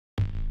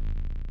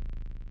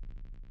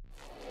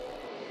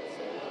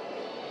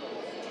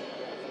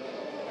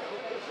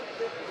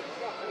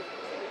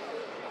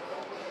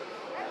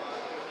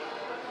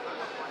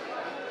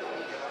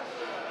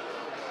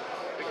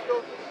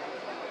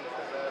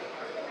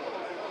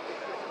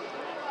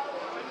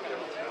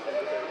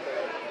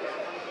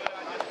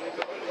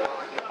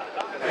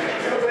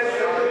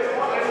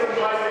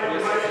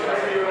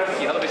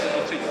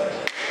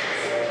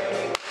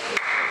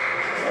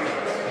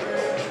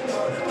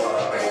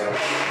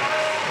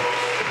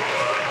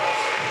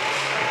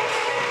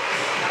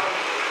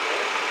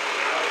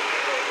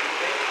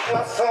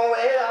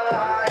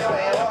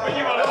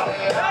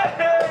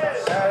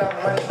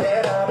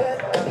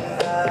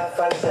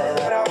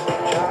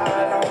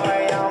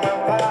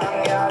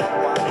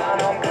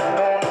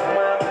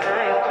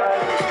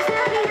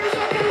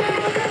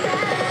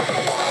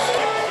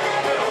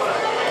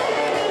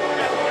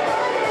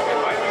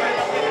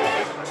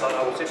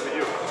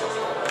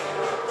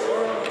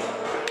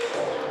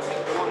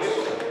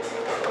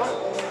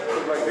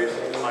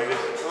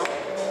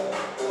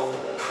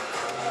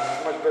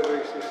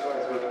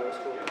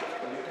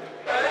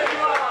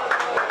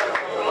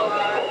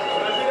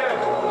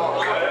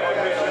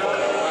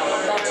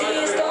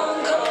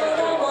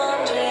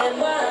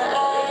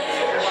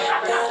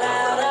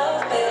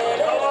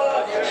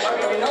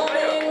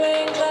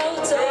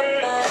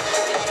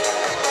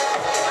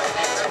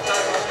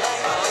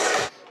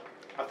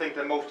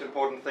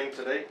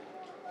game today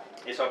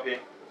is up here.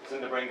 It's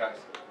in the brain, guys.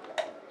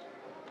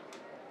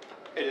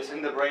 It is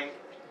in the brain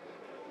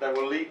that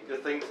will lead the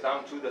things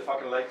down to the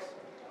fucking legs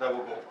that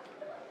will go.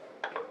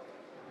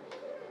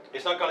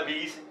 It's not gonna be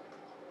easy.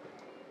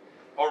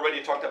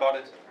 Already talked about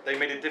it. They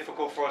made it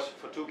difficult for us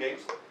for 2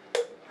 games.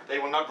 They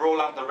will not roll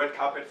out the red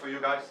carpet for you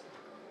guys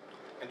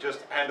and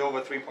just hand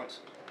over 3 points.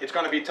 It's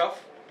gonna be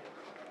tough.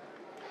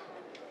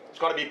 It's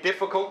gonna be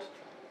difficult.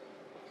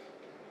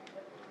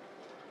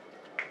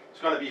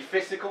 It's gonna be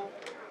physical.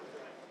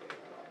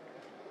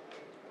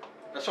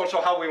 That's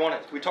also how we want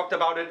it. We talked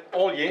about it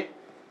all year.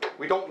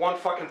 We don't want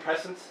fucking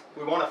presents.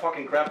 We want to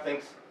fucking grab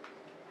things.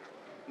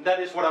 And that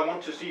is what I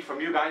want to see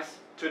from you guys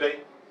today.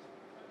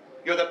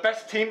 You're the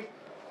best team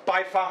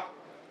by far.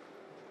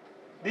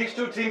 These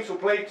 2 teams who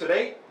played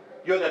today,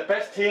 you're the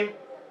best team,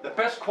 the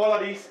best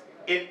qualities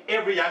in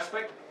every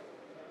aspect.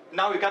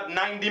 Now you got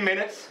 90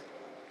 minutes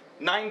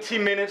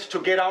to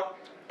get out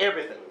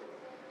everything.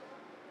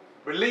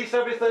 Release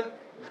everything,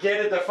 get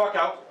it the fuck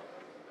out.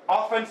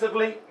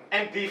 Offensively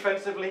and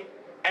defensively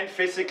and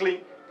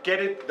physically, get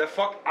it the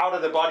fuck out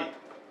of the body.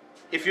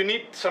 If you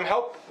need some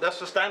help,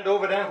 there's a stand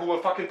over there who will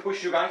fucking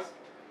push you guys.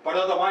 But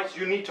otherwise,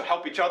 you need to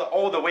help each other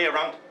all the way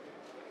around.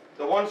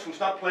 The ones who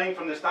start playing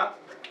from the start,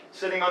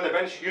 sitting on the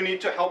bench, you need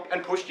to help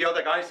and push the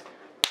other guys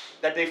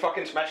that they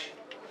fucking smash.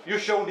 You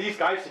show these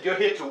guys that you're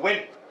here to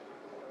win.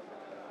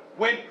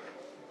 Win.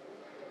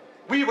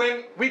 We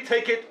win, we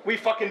take it, we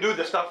fucking do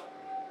the stuff.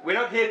 We're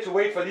not here to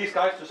wait for these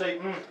guys to say,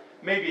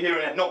 maybe here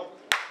and there. No.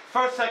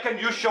 First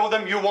second you show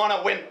them you want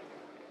to win.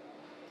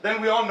 Then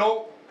we all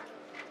know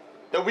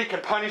that we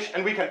can punish,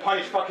 and we can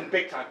punish fucking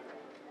big time.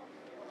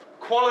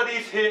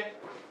 Quality's here,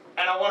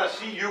 and I want to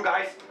see you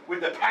guys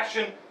with the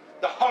passion,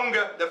 the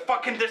hunger, the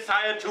fucking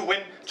desire to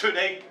win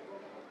today.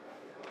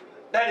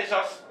 That is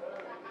us.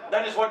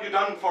 That is what you've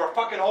done for a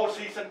fucking whole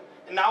season.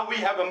 And now we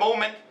have a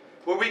moment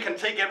where we can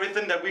take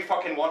everything that we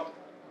fucking want.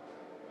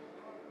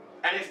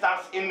 And it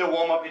starts in the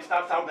warm-up. It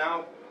starts out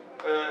now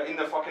in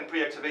the fucking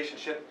pre-activation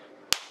shit.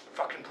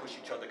 Fucking push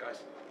each other, guys.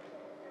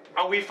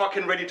 Are we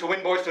fucking ready to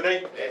win, boys,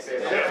 today? Yes,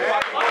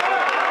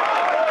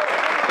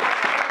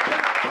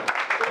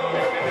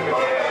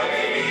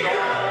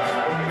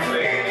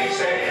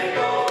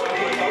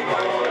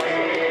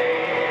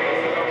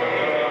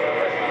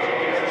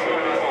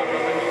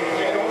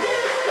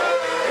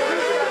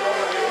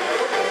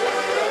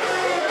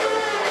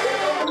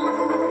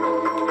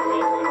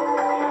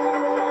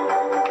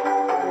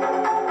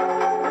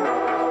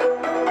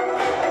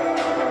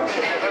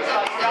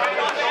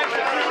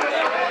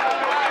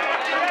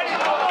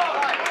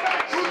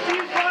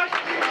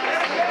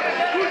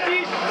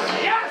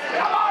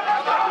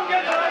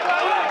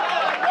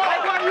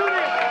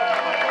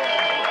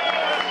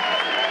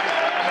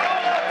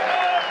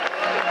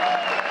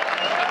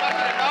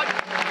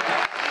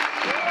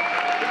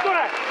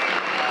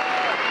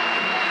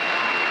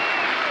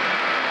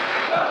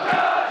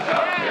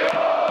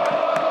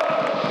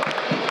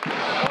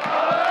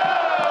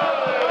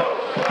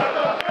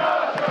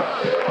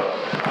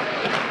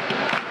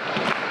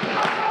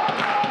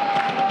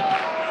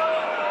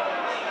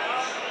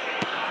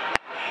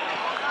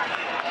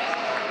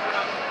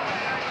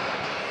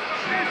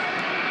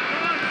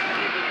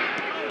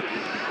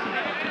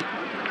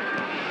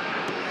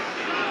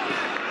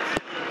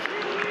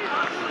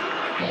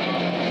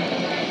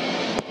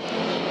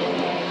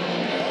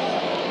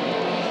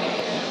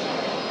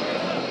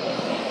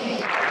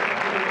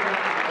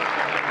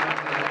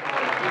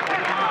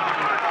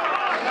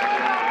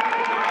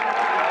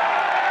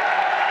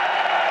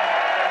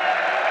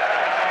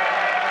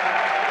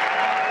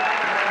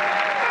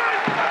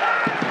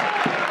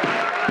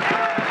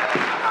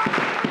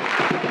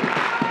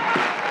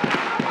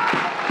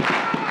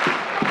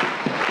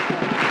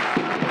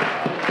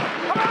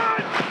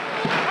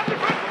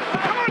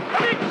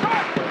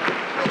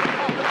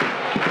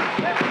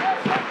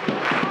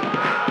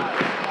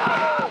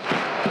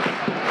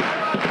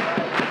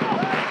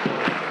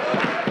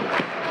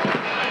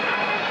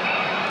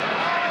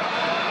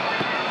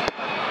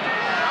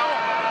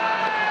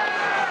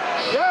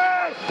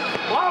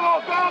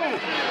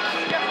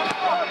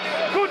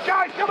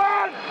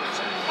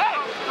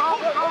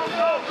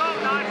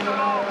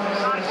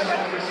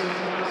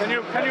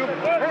 Can you?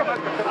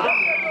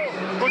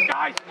 Good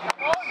guys!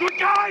 Good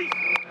guys!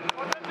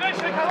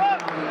 Concentration, come on!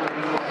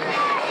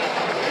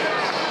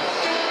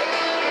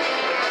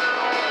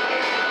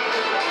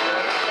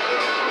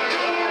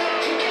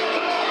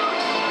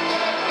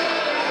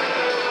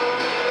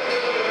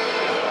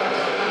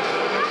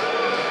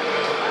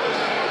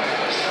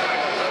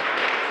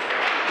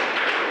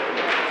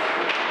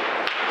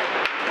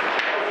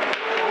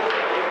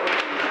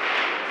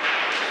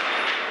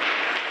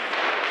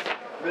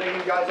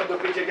 Bringing guys up the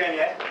pitch again,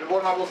 yeah? The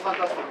warm-up was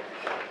fantastic.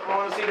 I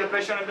want to see the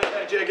passion and the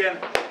energy again.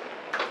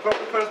 From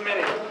the first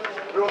minute.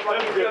 We will try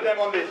to feel them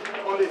on this.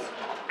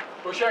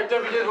 Hoši, ať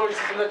to vidět, vole, že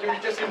se za tím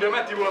vítězstvím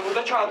jdeme, ty vole, od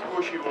začátku,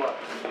 hoši, vole.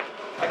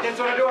 Ať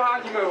něco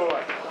nedoháníme, vole.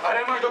 A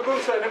jdeme až do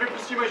konce,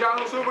 nevypustíme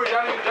žádnou souboj,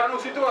 žádnou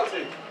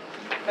situaci.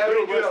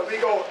 Every duel, we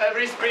go.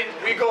 Every sprint,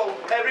 we go.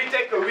 Every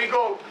tackle, we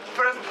go.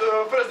 First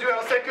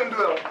duel, second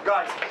duel.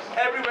 Guys,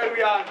 everywhere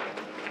we are.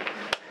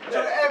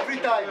 Every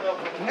time,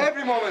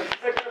 every moment.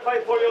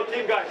 Sacrifice for your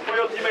team, guys, for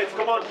your teammates.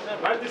 Come on.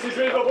 Man, this is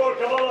real war.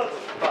 Come on, lads.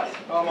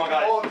 Come on,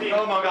 guys. All team,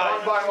 Come on,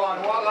 guys. one by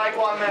one, like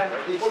one man,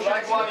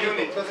 like one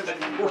unit.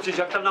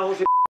 Určitě, jak tam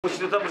nahoře,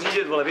 musíte tam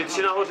řídit, vole. Vy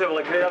tři nahoře,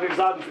 vole, kryj, aby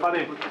vzadu,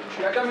 spany.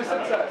 Jak tam je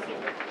srdce?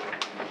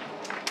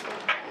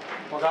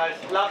 Come on,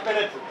 guys. Last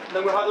minute.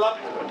 Then we huddle up.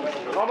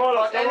 Come on,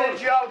 lads, come on.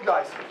 Energy out,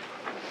 guys.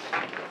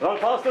 Run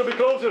faster, be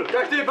closer.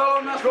 Každý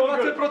balon na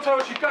 120%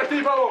 očí,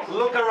 každý balon.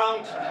 Look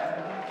around.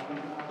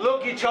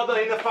 Look each other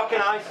in the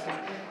fucking eyes.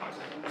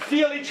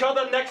 Feel each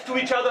other next to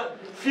each other.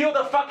 Feel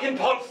the fucking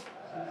pulse.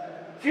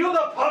 Feel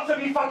the pulse of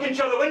each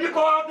fucking other. When you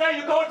go out there,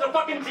 you go as a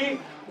fucking team.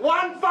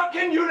 One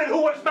fucking unit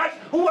who will smash,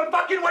 who will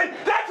fucking win.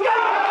 Let's go!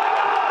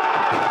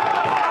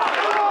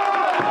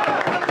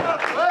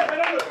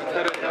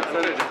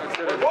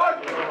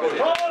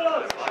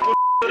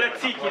 To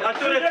necítí, a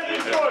to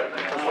necítí.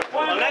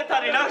 Ale ne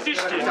tady na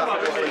hřišti.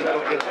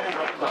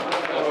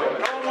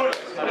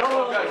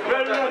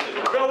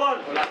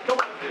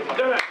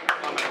 Jdeme.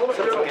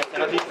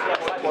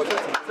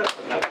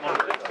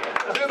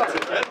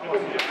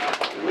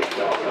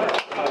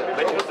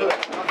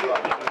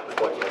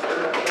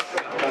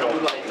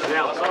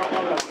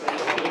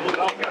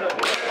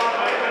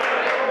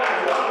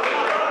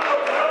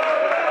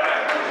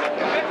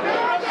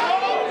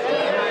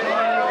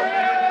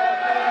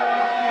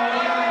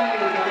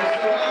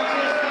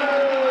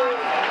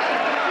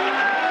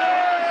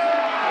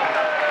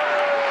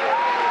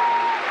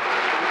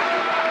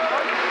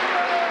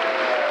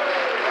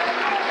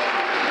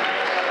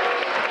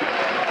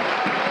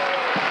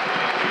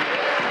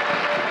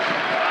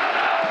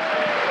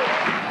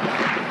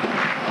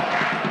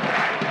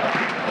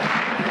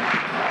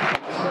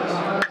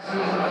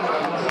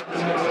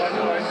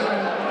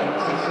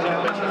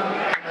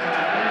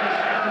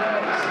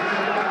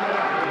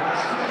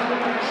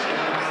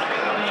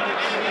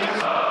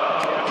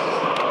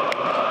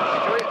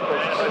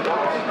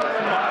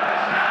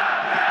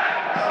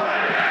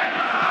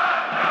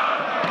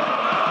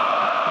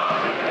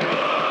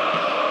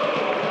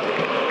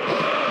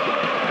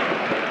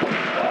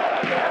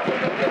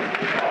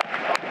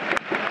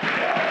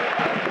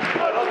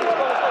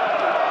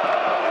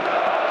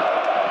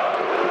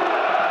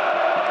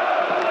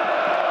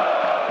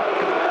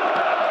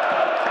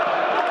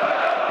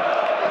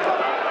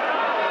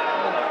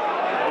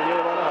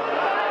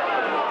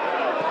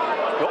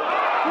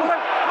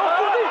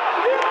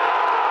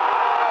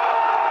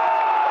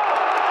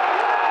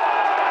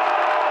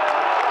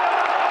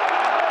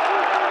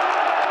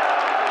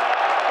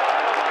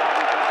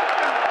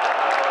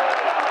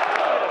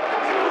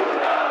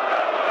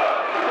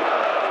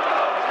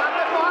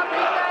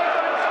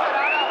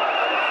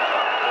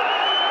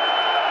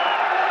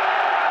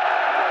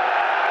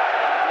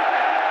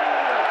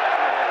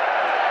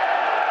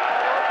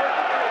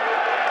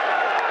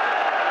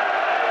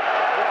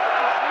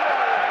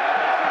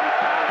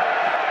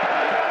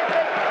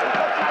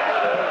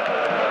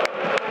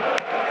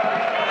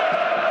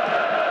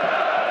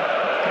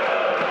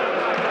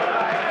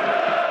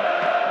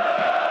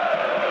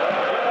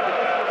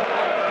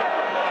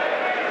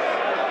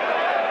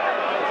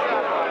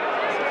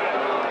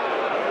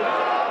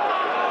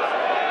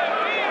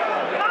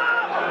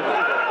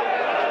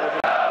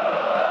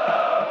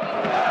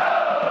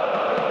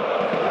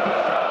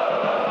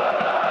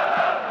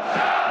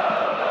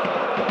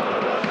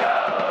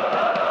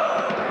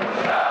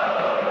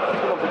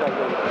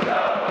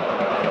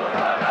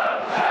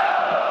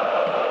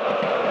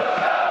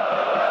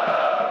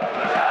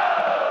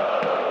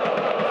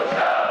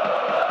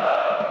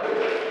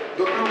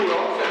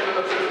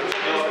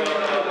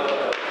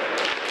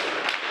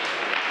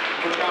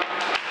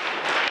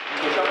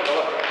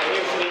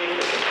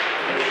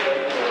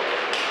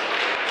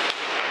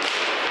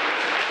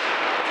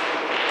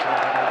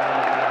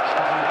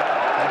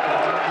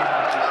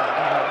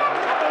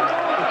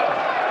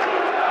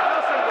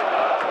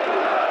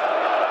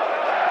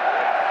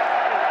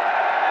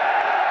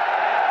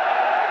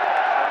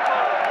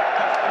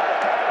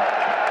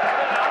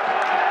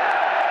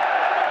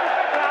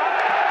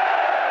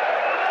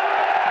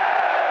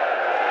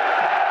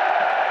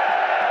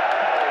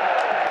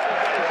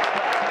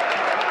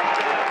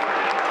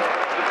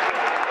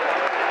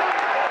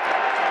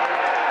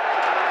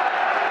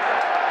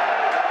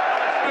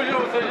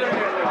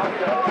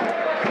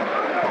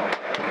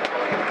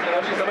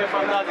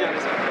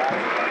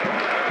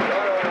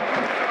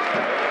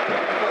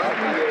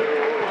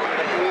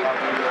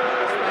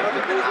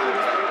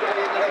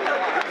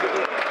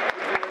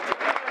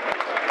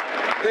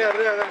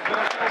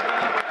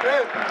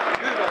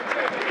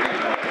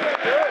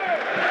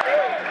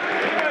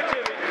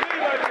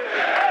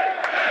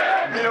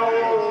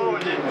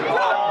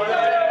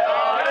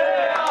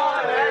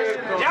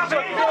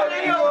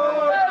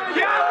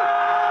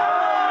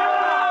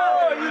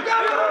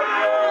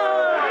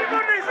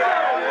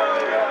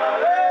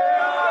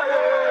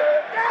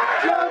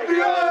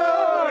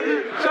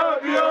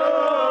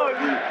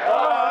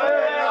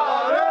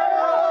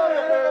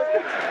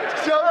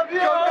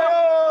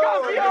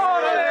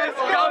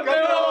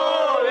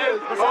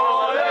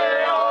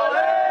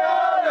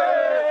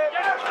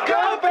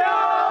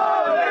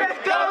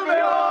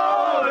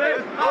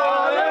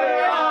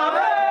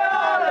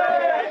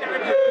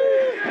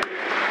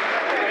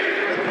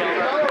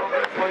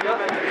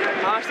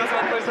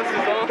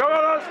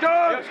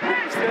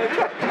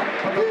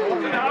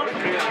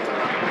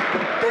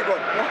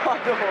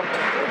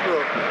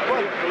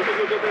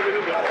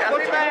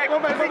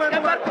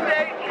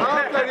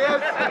 After,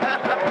 yes.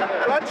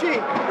 Lachi.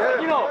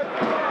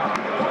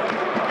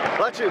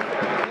 Lachi.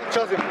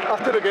 Chelsea.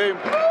 After the game.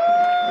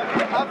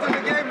 After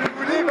the game,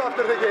 we leave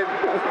after the game.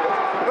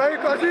 Hey,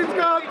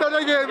 Kozička after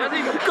the game.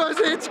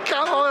 Kozička,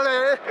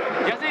 ole.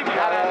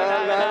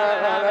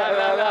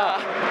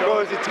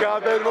 Kozička,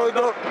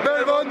 Belmondo,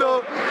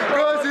 Belmondo.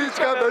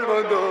 Kozička,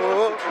 Belmondo.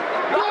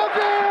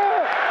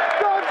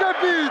 Dobře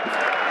pít.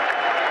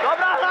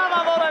 Dobrá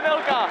hlava, vole,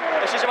 velká.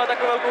 Ještě, že má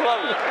takovou velkou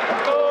hlavu.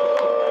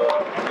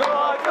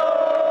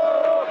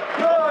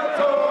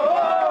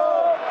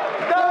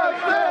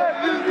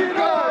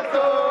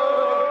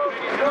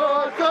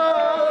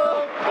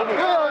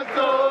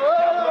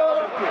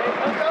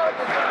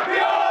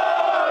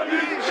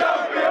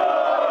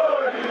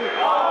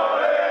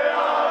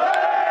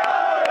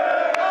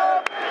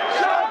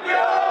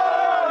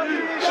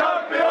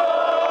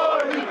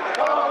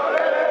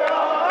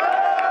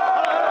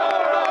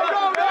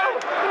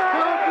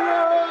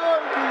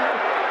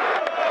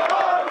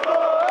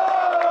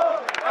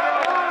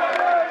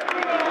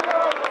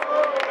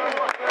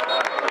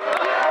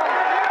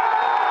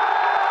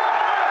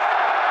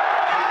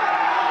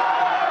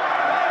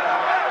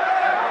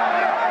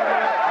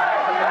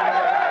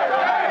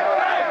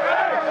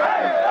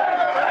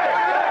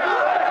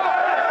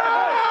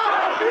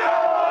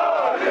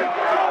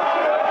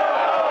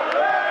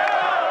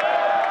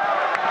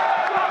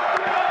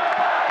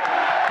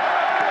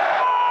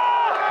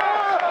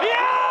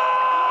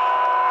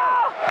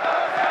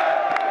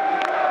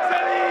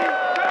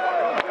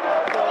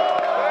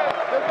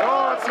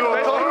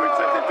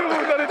 Strůjce titulu,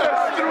 tady to je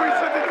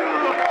strůjce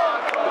titulu.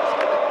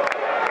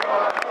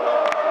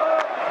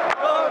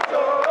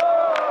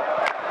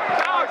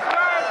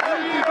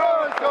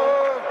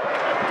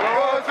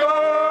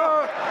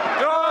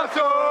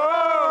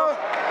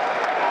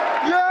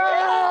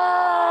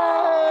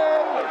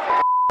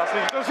 Já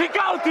jsem to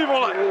říkal, ty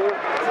vole!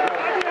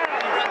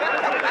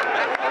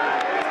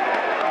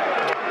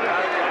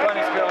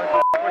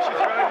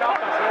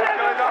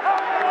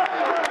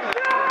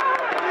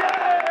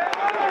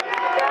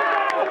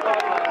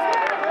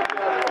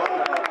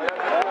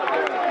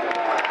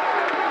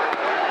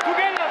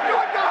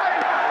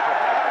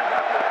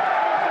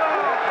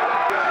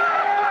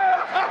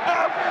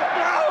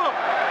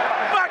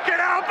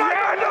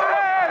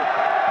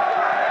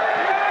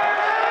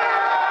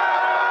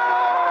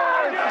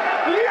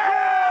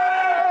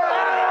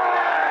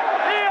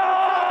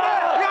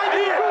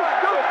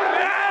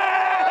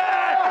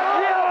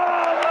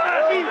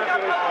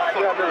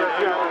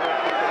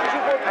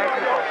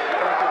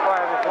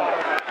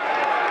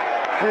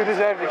 You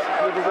deserve this.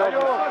 You deserve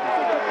this.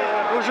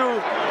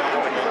 Můžu.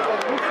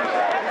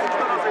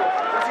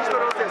 Musíš to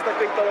rozjet,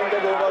 takový talent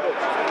do hovadu.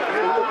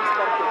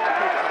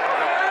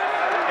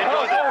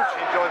 Enjoy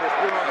this.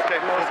 We're on the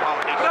table.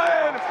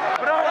 Brian!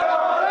 Brian!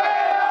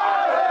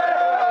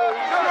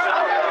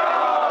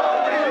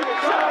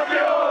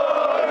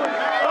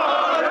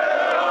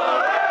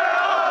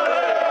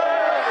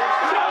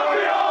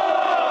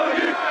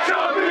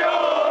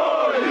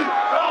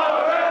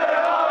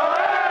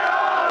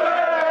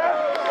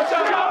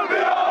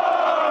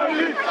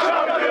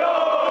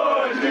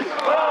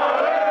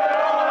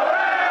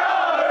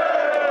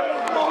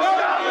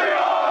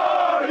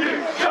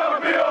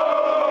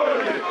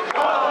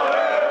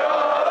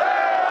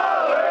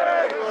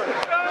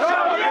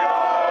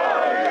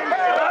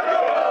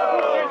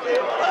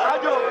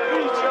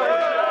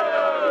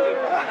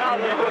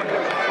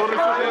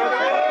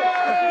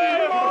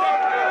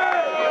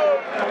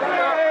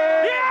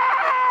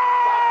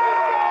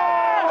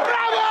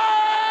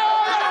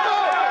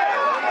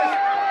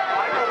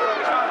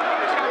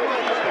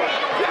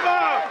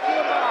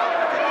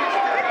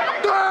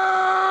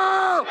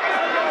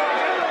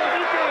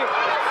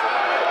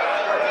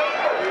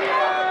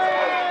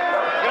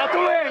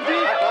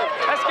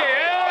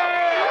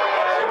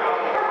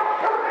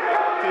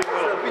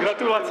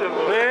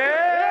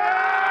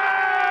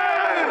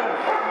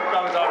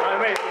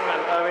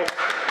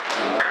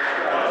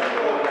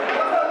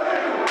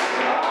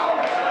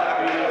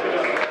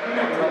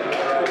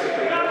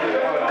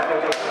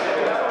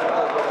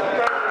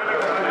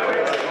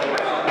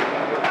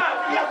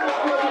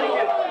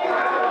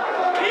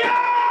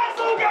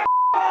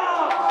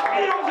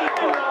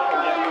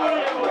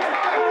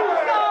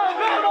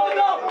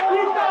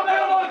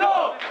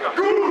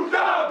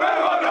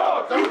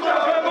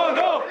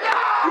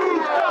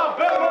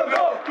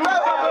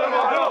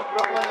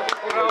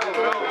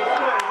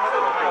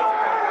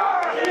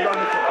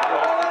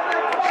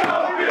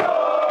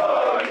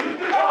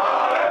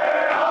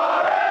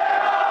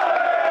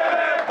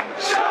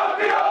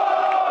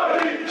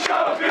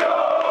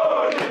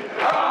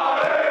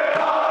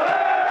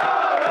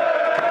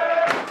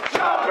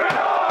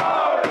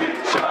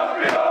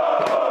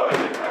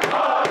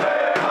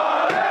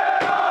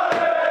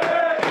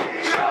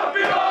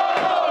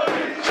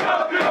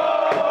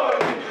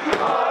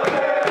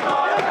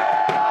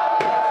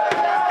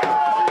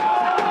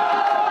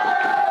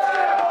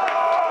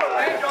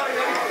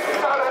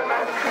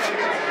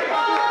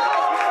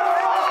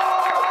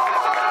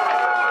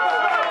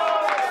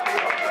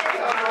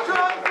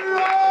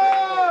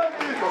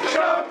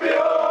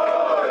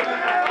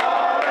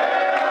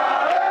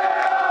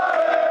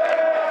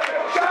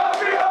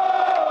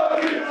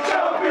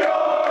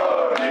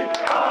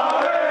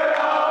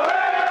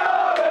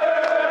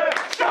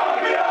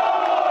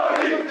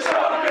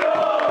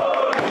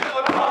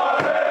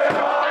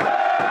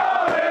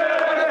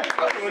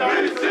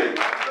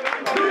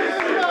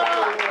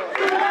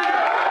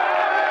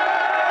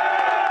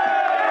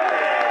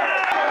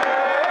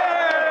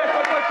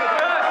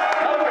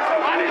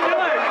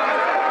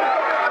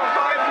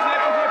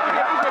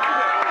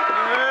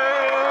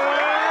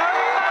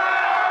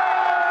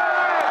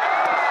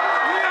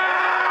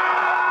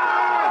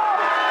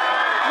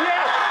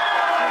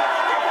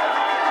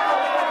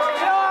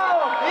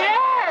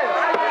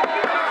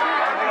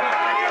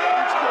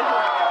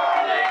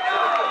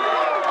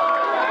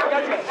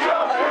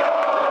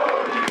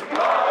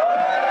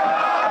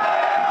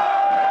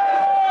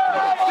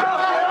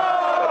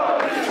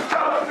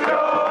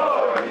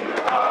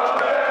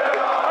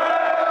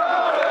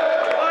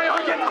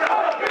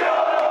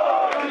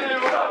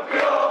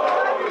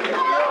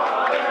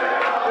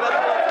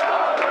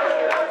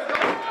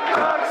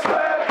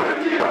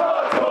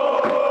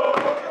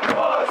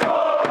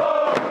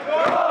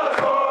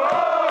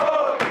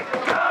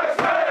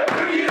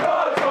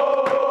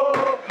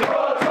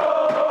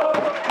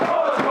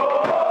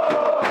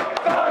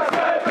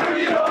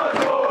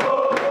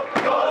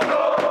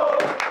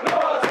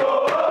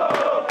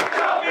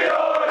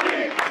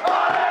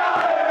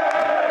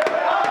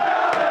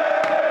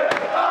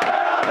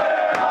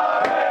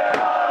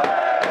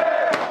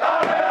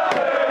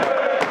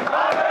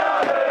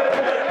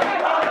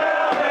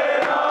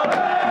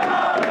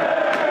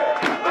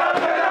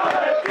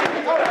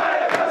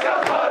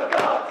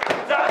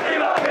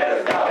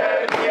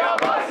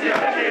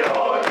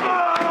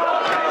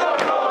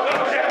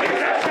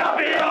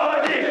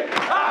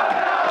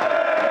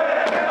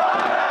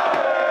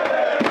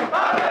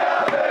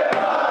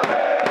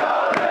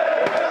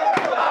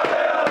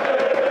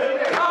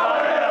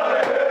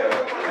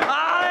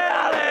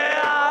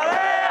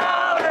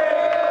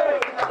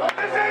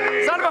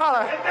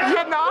 finále.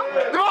 1,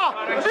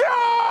 2,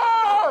 jo!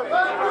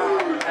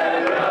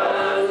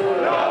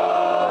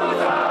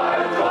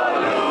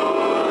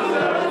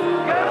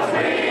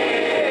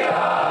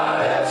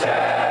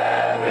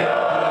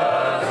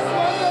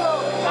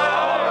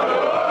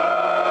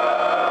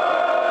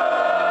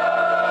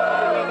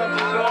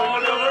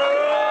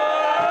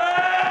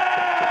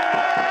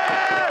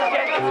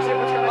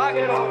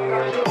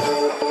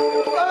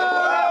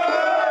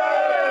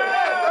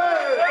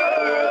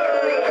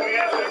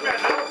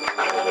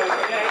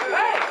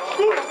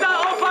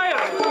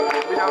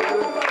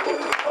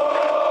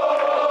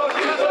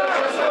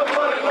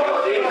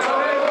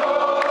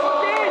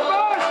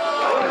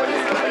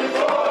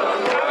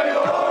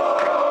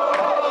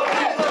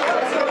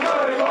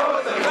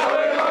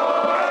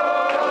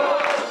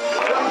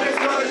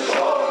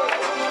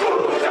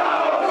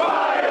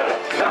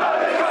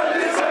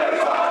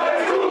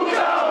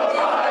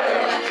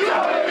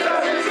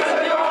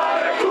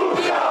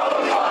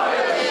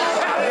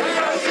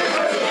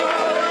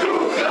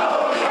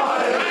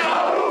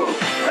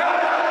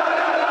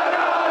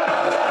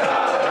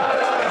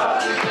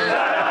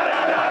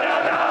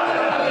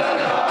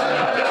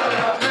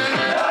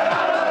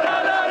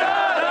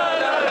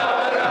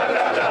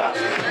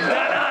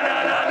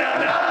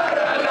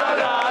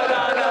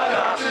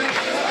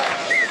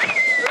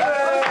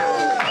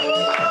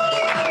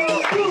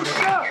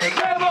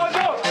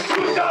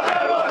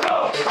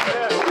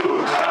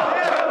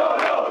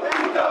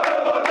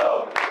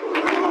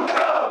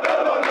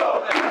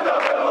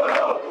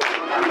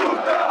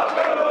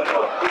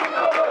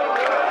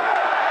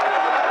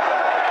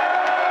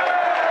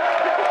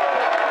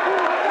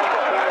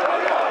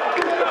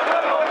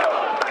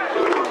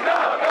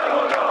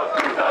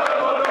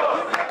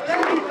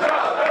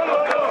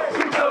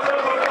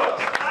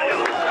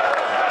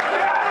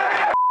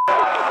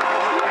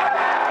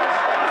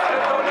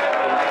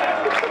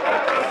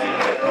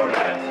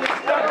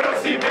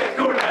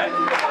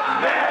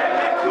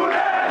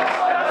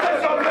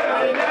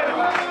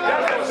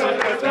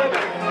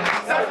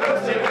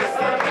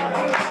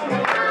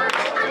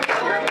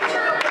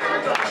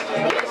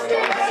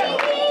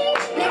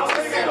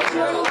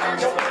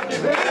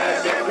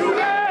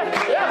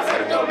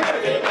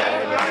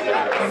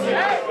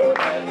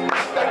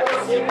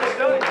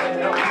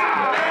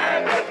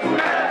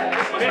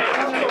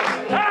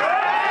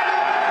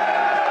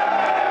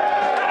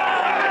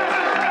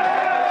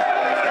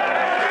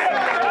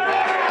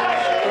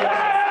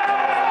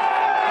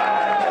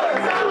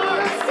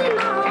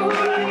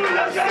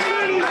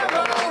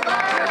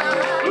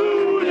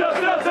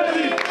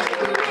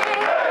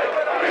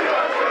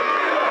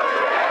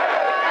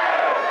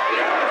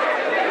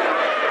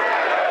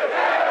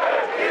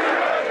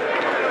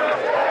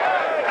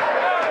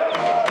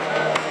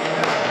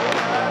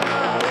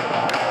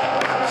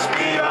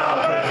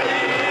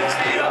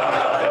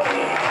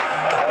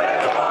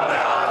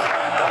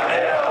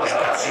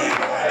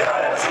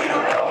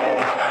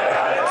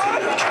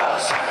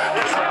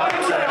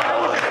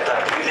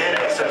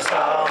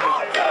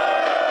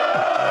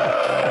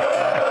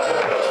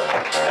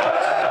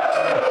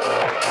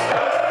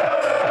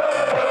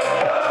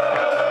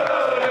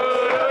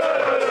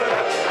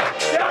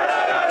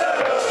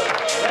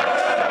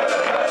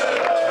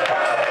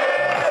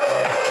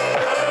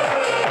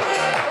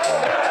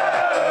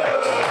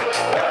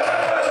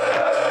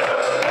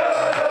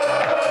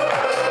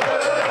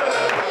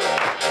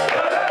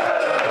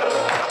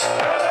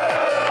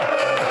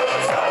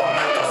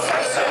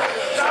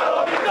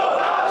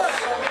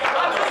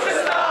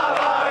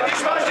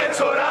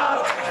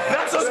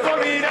 Na co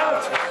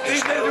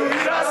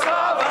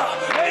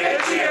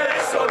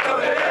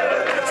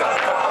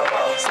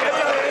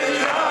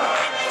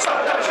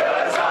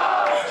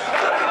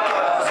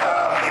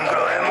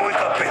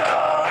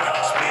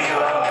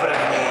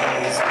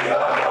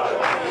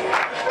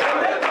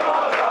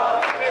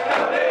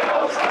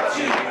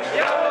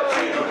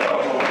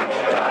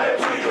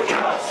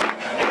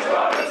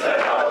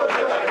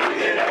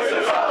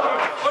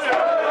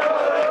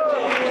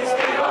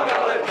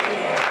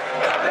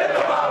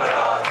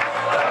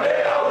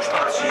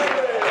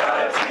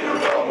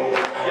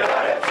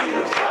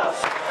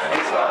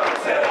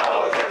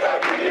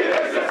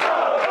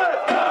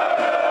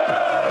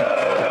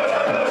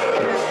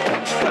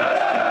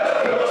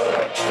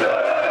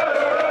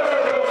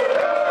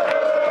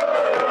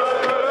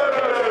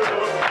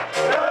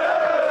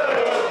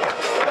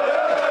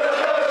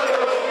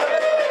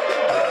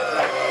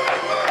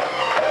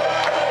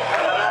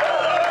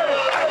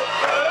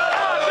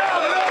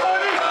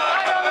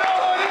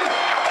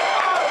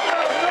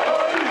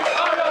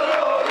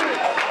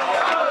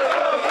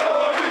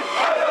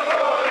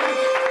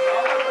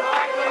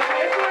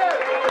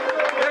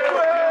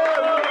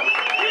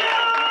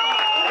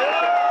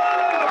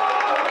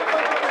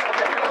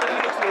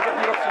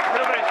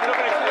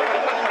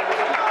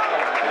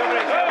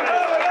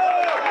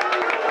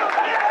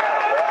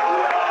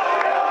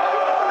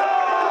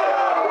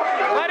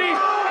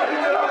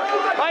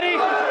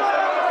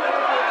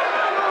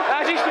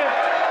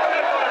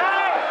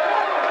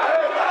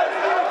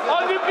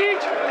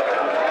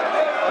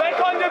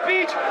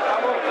pryč!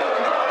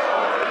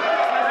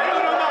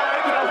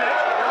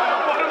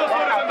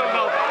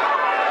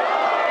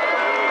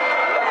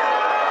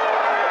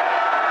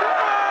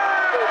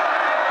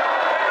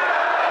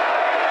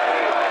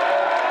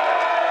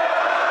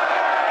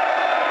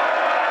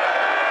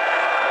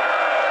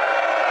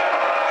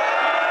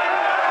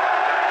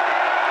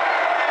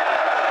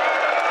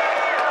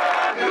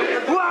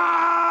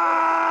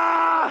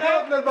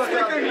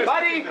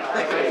 Buddy!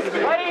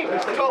 Buddy!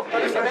 Go!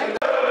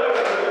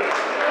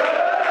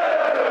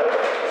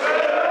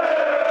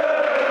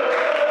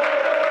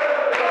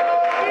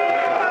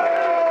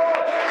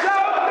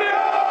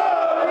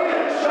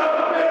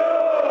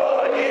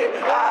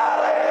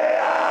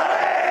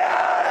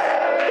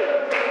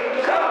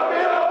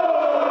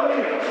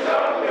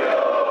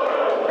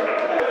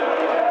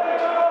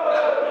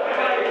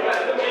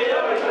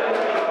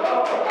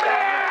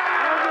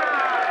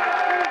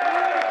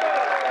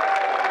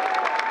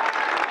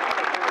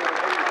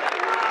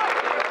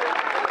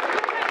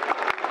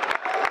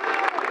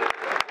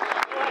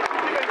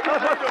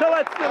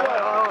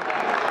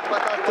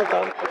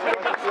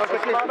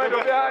 Máme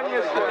doběhání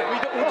ještě.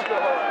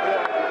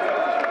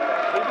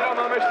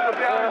 Máme ještě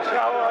doběhání.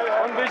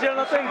 On běžel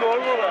na ten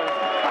gól, vole.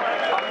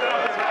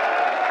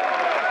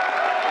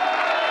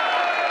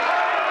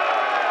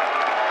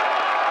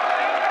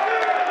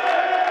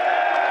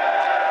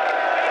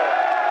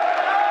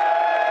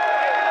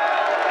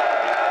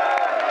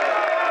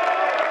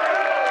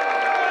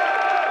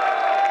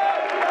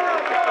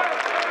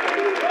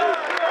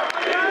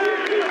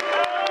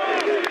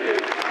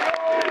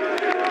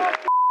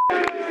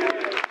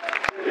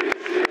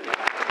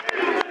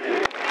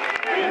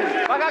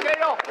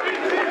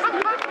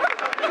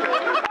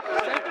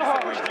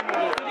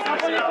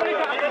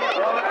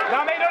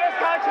 Dáme jí do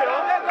neskáče, jo?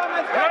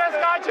 Do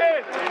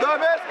neskáče! Do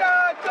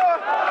neskáče!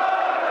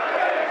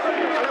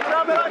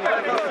 Dáme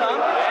lákej!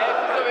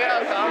 To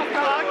vyhrál sám.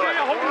 Lákej,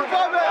 hodně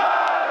dáme!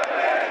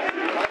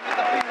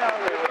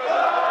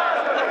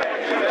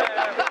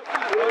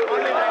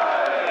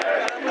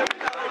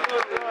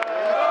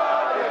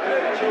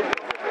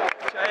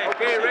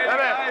 Okay, ready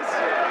guys?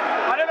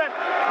 A jdeme!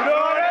 Kdo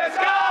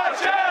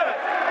neskáče,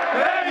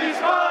 není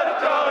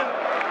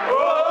Spartan!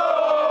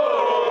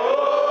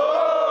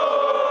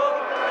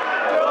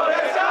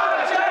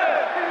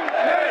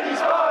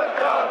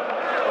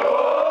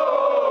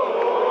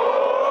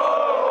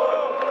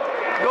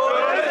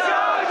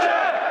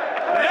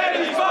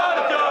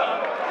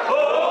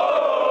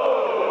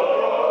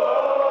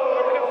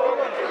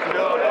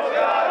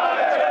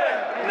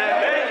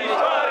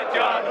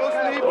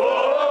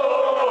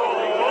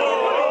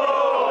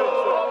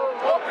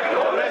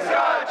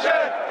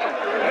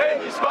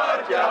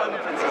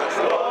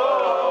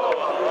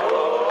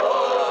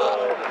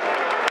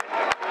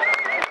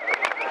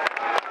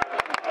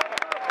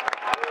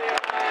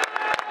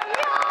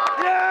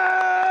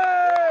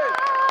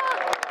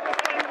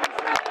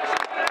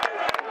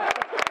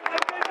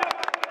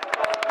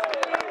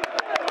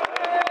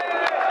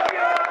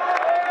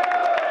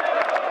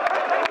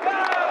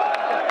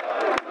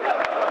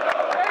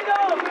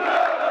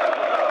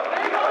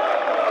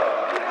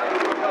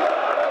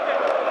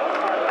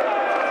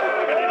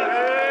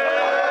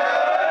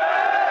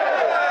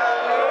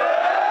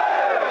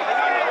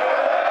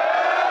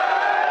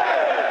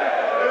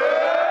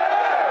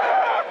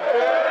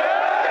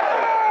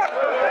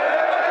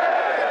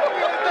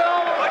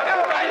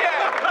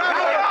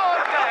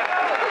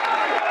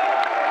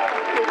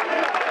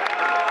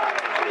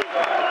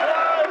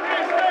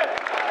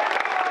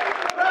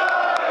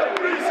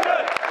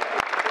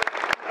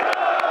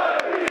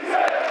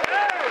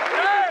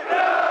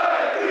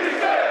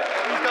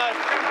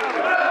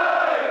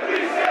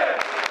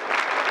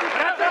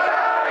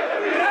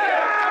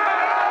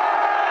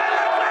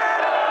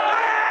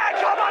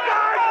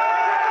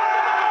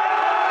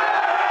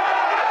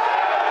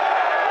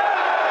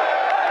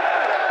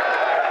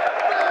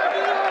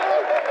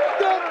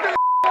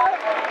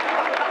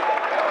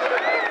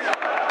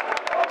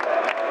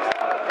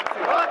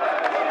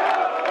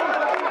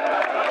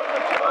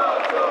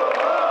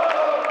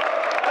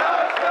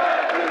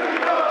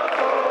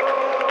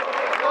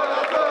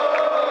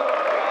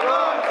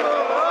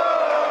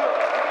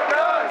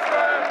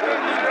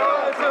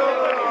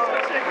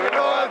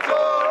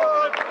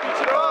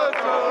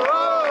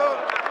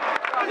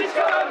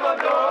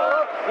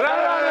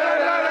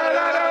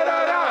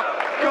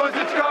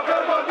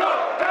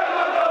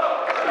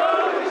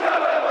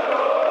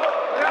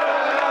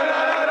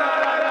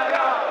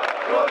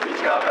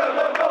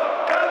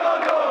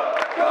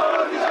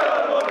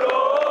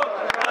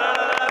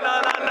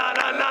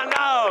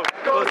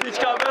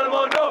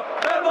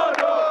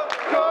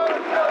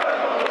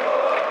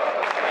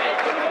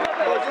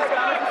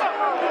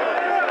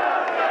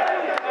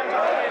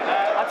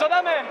 A co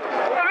dáme?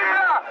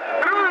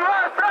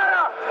 Druhá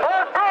strana!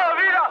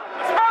 Odpovídá!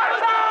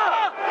 Sparta!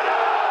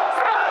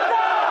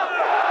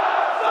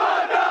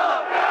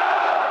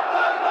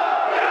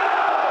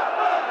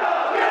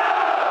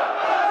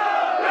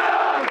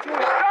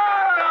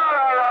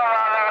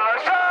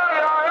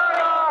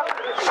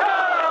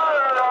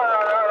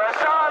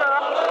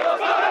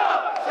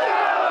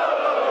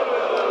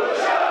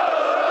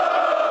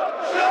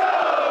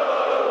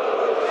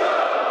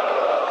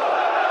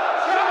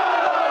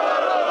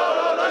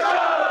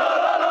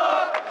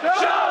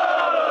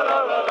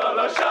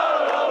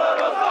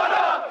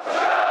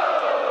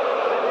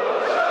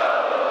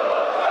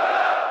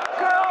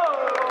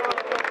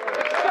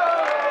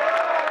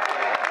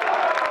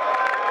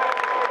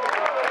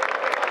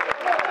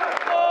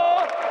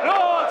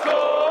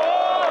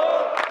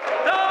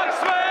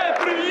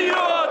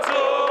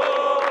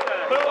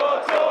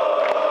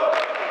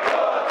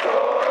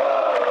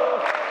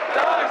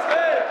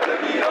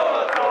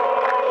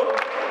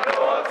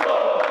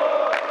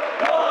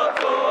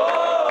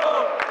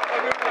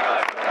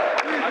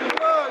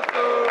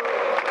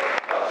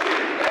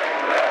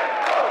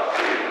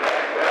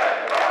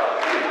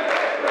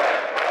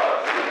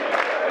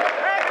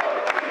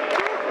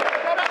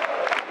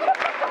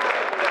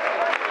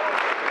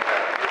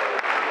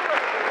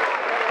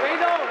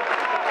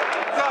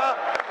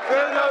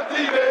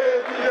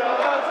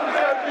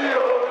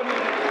 šampioni,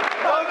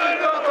 a my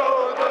na to,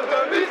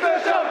 my jsme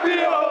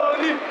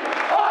šampioni.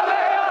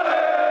 Ale,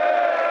 ale,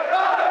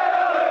 ale,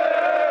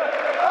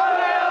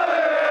 ale, ale,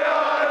 ale,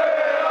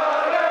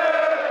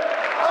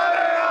 ale,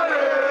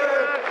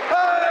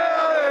 ale,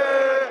 ale,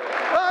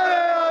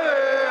 ale,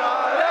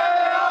 ale,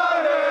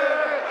 ale,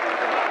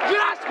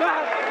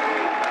 Jasper!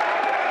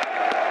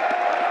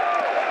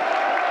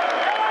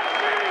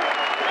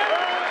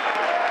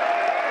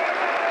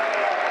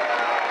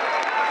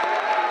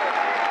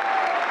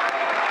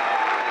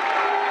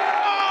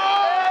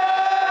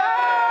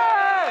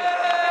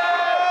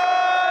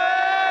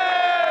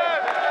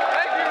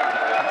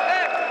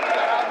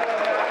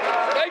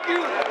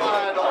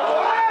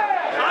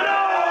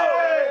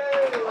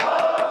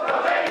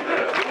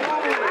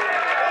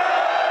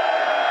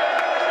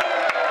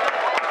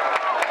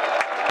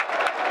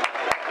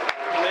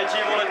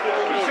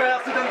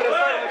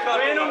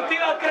 Jenom ty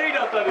a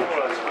Krejda tady,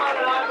 vole.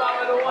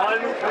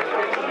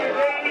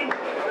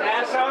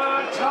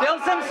 Chtěl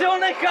jsem si ho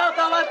nechat,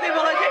 ale ty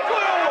vole,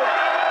 děkuju!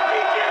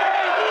 Díky,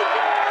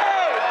 díky!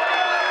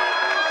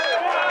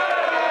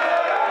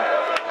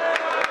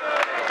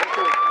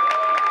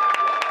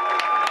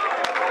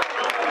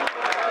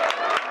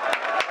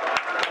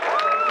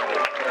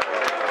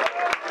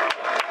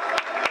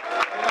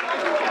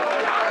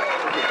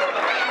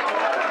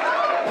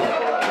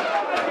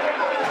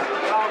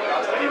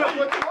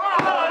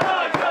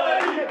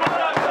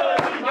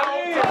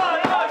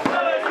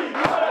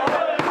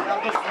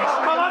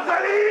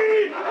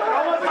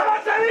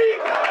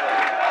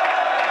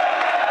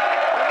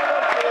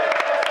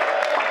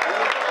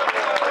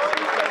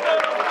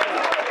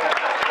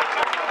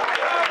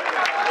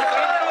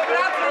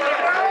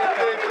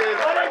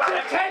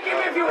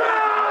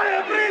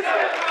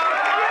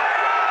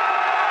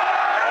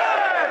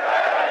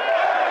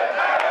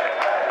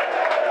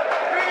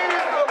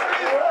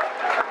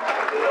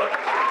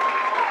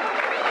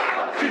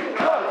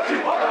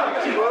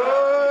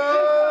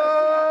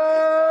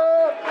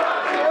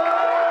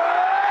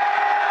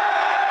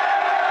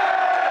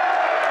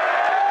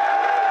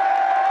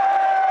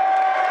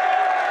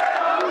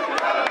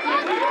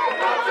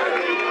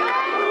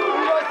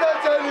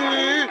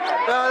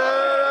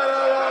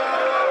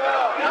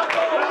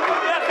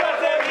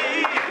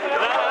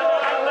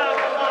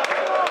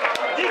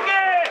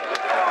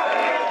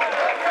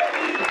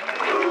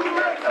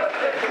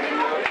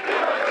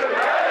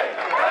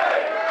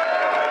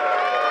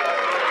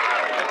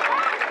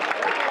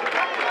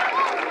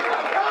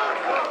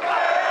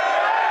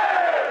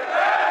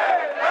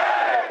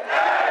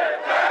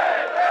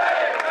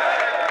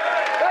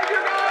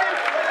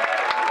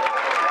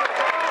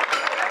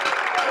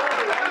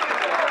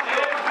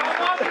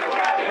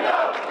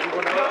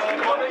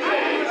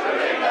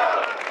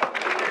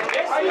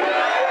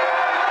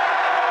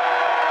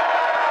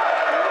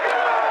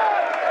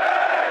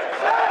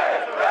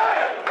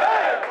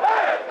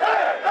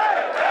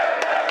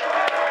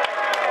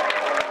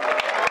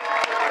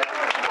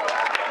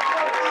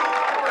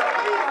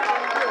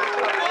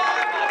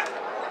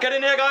 Get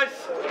in here, guys.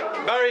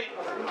 Barry.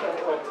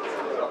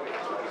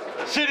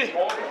 City.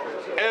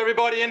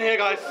 Everybody in here,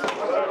 guys.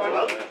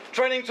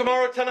 Training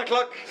tomorrow, 10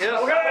 o'clock.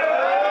 Yes.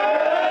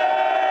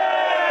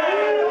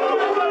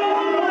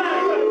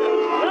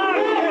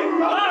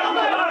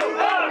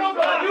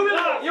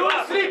 You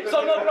will sleep,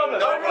 so no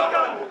problem.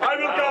 I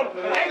will come.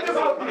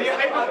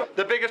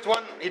 The biggest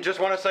one, he just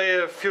want to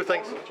say a few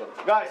things.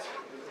 Guys,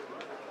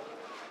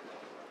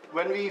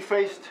 when we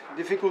faced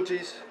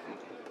difficulties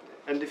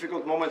and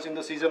difficult moments in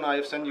the season, I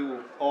have sent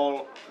you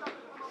all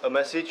a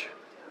message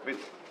with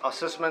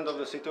assessment of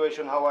the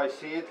situation, how I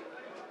see it,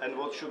 and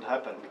what should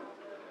happen.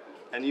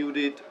 And you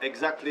did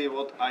exactly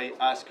what I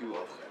asked you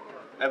of,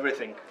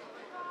 everything.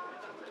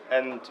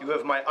 And you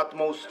have my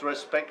utmost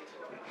respect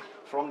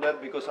from that,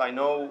 because I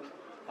know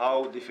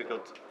how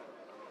difficult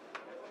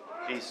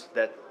is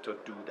that to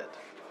do that.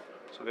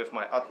 So with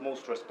my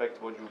utmost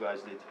respect what you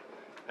guys did.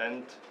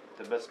 And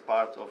the best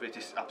part of it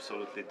is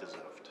absolutely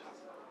deserved.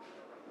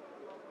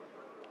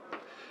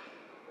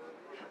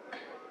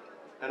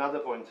 Another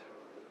point.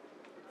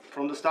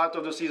 From the start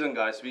of the season,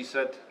 guys, we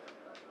said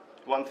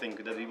one thing,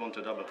 that we want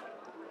a double.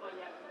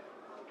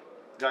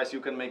 Guys, you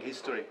can make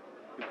history.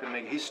 You can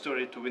make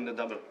history to win the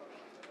double.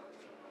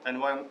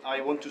 And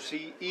I want to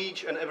see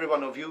each and every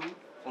one of you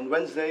on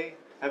Wednesday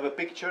have a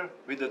picture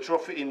with the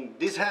trophy in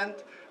this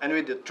hand and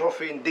with the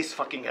trophy in this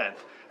fucking hand.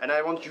 And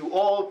I want you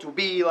all to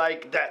be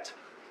like that.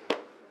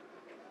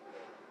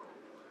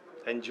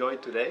 Enjoy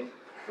today.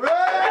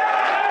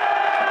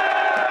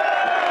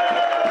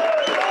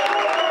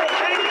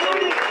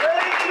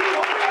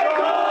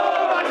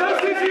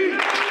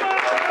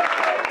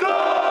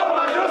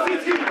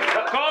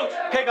 Coach!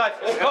 Okay, guys.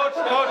 Coach,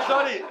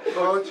 sorry.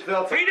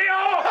 Video!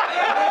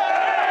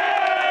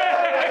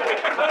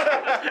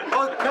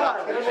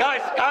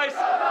 Guys,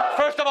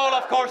 first of all,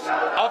 of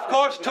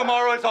course,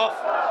 tomorrow is off.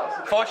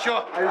 For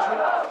sure. Are you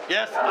sure?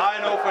 Yes, I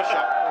know for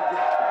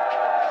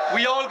sure.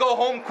 We all go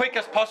home quick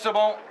as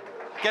possible.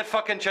 get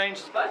fucking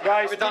changed.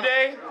 Guys,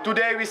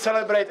 today we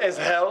celebrate as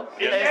hell.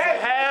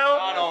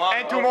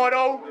 And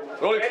tomorrow,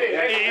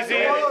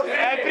 easy.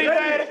 And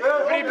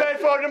prepare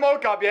for the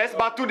World Cup, yes?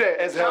 But today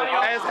as hell.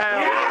 As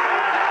hell.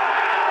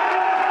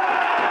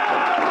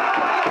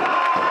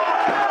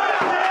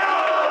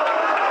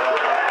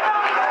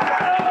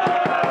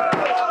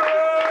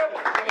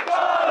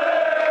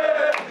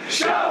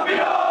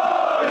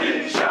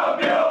 Šampioni,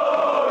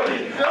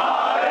 šampioni,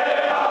 ale,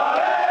 ale,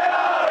 ale.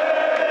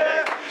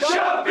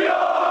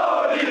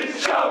 Šampioni,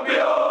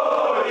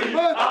 šampioni,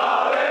 ale,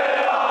 ale,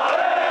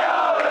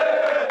 ale.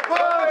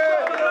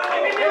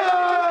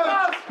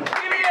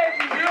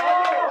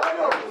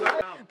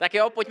 Tak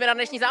jo, pojďme na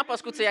dnešní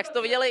zápas, kluci. Jak jste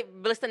to viděli,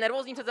 byli jste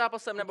nervózní před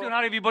zápasem, nebo?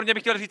 Hráli výborně,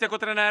 bych chtěl říct jako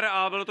trenér,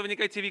 a bylo to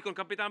vynikající výkon.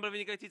 Kapitán byl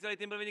vynikající, celý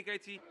tým byl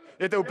vynikající.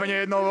 Je to úplně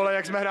jedno, vole,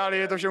 jak jsme hráli,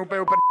 je to všem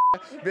úplně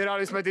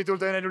vyhráli jsme titul,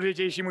 to je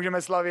nejdůležitější,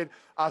 můžeme slavit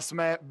a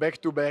jsme back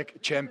to back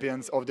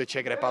champions of the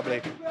Czech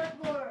Republic.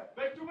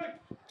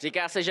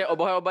 Říká se, že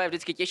obhajoba je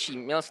vždycky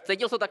těžší.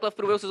 Cítil to takhle v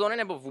průběhu sezóny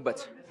nebo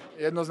vůbec?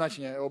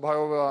 Jednoznačně,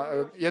 obhajoba,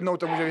 jednou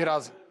to může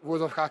vyhrát v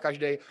úvozovkách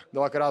každý,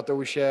 dvakrát to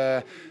už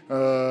je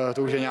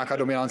nějaká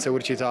dominance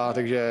určitá,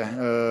 takže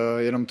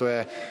jenom to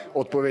je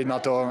odpověď na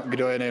to,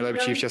 kdo je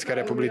nejlepší v České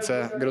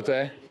republice. Kdo to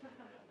je?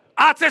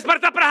 AC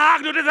Sparta Praha,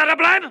 kdo jde za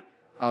Dublin?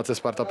 AC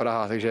Sparta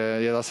Praha, takže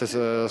je zase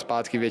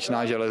zpátky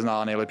věčná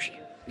železná nejlepší.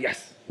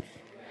 Yes.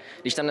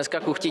 Když tam dneska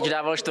Kuchtič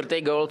dával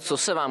 4. gól, co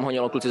se vám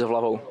honilo, kluci, s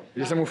hlavou?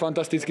 Že jsem mu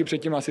fantasticky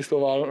předtím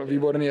asistoval,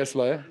 výborný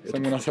jesle,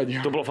 jsem mu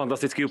nasadil. To bylo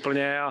fantastický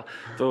úplně a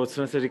to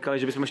jsme si říkali,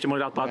 že bychom ještě mohli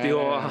dát 5.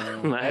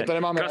 Ne, to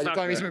nemáme,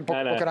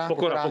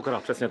 pokora,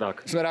 přesně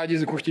tak. Jsme rádi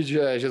z Kuchtič,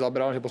 že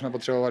zabral, že jsme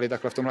potřebovali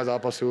takhle v tomhle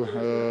zápasu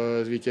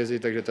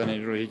zvítězit, takže to je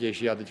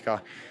nejdůležitější a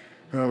teďka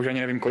už ani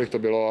nevím, kolik to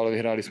bylo, ale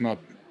vyhráli jsme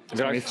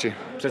mistři.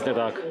 Přesně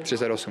tak.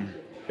 38.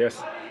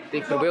 Yes.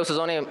 Ty v průběhu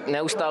sezóny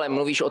neustále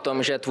mluvíš o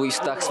tom, že tvůj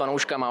vztah s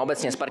fanouškama,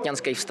 obecně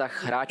sparťanský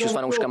vztah hráčů s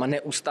fanouškama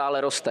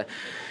neustále roste.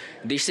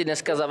 Když si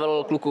dneska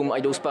zavelil klukům a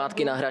jdou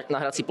zpátky na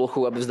hrací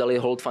plochu, aby vzdali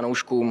hold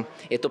fanouškům,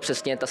 je to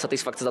přesně ta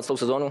satisfakce za celou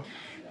sezónu?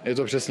 Je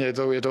to přesně,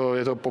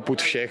 je to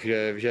popud všech,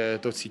 že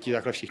to cítí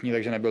takhle všichni,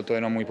 takže nebyl to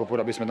jenom můj popud,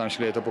 aby jsme tam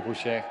šli, je to popud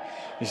všech.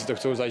 Když si to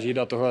chcou zažít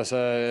a tohle se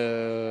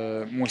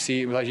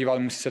musí zažívat,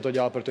 musí se to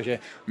dělat, protože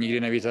nikdy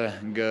nevíte,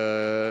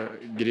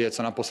 kdy je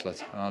co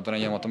naposled. To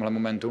není jen o tomhle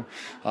momentu,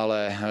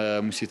 ale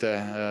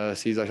musíte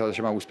si jít zažít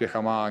všema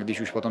úspěchama a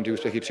když už potom ty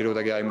úspěchy přijdou,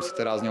 tak je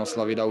musíte rázně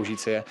oslavit a užít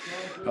si je,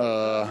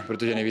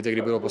 protože nevíte,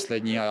 kdy bylo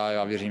poslední a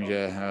já věřím,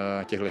 že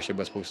těchhle ještě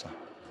bude spousta.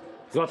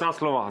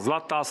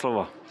 Zlatá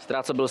slova.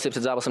 Stráco, byl jsi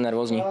před zápasem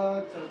nervózní?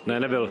 Ne,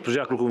 nebyl, protože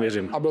já klukům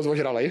věřím. A byl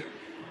zvožralej?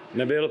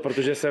 Nebyl,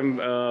 protože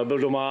jsem byl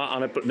doma a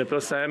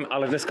nepil jsem,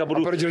 ale dneska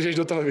budu... A proč lžeš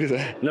do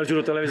televize? Nelžu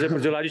do televize,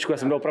 protože Ládičku, já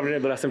jsem opravdu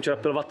nebyl, já jsem včera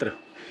pil vatr.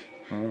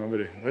 No,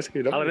 dobrý.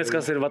 Ale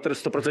dneska si vatr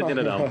 100%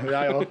 nedám.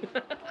 Já jo.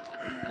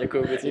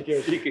 Děkuji.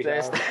 Díky.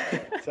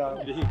 Čau.